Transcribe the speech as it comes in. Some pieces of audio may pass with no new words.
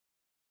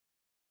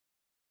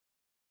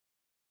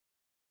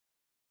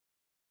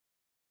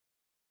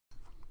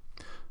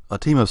A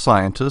team of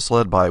scientists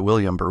led by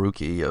William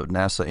Barucki of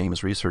NASA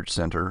Ames Research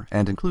Center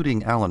and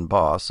including Alan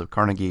Boss of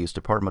Carnegie's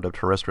Department of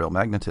Terrestrial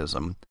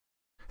Magnetism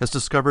has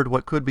discovered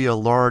what could be a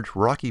large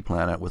rocky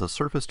planet with a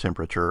surface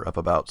temperature of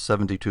about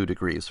 72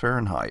 degrees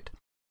Fahrenheit,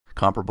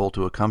 comparable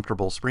to a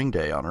comfortable spring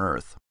day on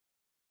Earth.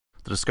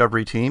 The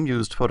discovery team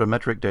used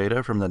photometric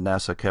data from the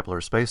NASA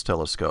Kepler Space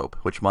Telescope,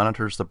 which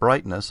monitors the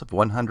brightness of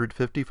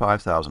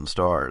 155,000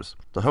 stars.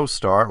 The host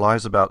star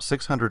lies about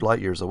 600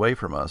 light-years away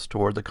from us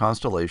toward the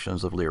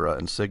constellations of Lyra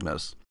and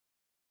Cygnus.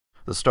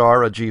 The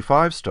star, a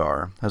G5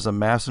 star, has a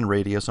mass and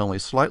radius only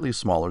slightly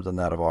smaller than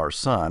that of our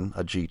Sun,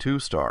 a G2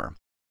 star.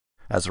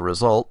 As a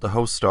result, the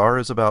host star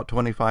is about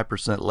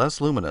 25%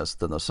 less luminous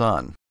than the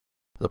Sun.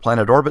 The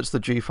planet orbits the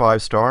G5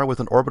 star with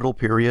an orbital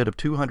period of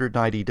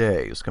 290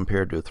 days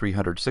compared to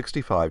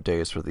 365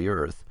 days for the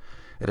Earth,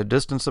 at a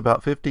distance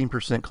about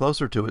 15%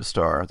 closer to its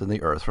star than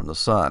the Earth from the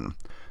Sun.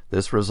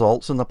 This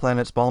results in the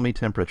planet's balmy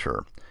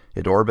temperature.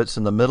 It orbits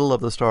in the middle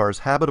of the star's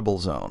habitable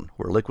zone,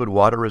 where liquid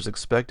water is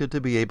expected to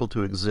be able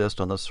to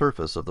exist on the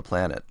surface of the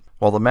planet.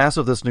 While the mass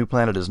of this new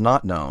planet is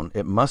not known,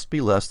 it must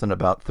be less than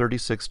about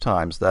 36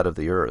 times that of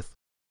the Earth.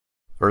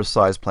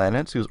 Earth-sized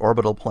planets whose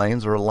orbital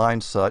planes are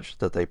aligned such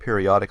that they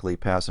periodically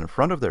pass in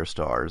front of their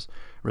stars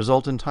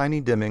result in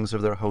tiny dimmings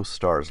of their host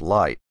star's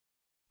light,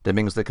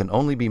 dimmings that can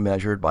only be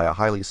measured by a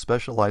highly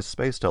specialized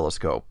space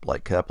telescope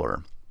like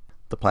Kepler.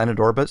 The planet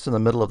orbits in the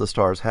middle of the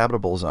star's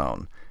habitable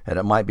zone, and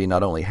it might be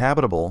not only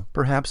habitable,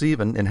 perhaps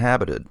even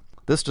inhabited.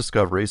 This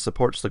discovery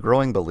supports the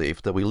growing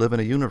belief that we live in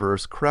a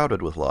universe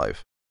crowded with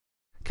life.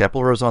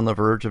 Kepler is on the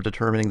verge of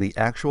determining the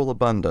actual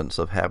abundance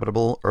of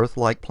habitable,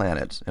 Earth-like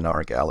planets in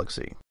our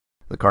galaxy.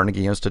 The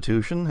Carnegie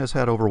Institution has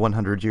had over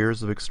 100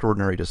 years of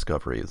extraordinary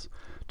discoveries.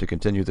 To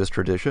continue this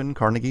tradition,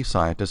 Carnegie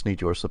scientists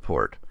need your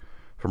support.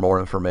 For more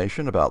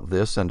information about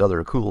this and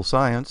other cool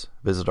science,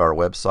 visit our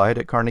website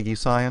at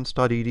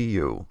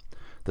carnegiescience.edu.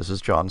 This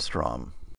is John Strom.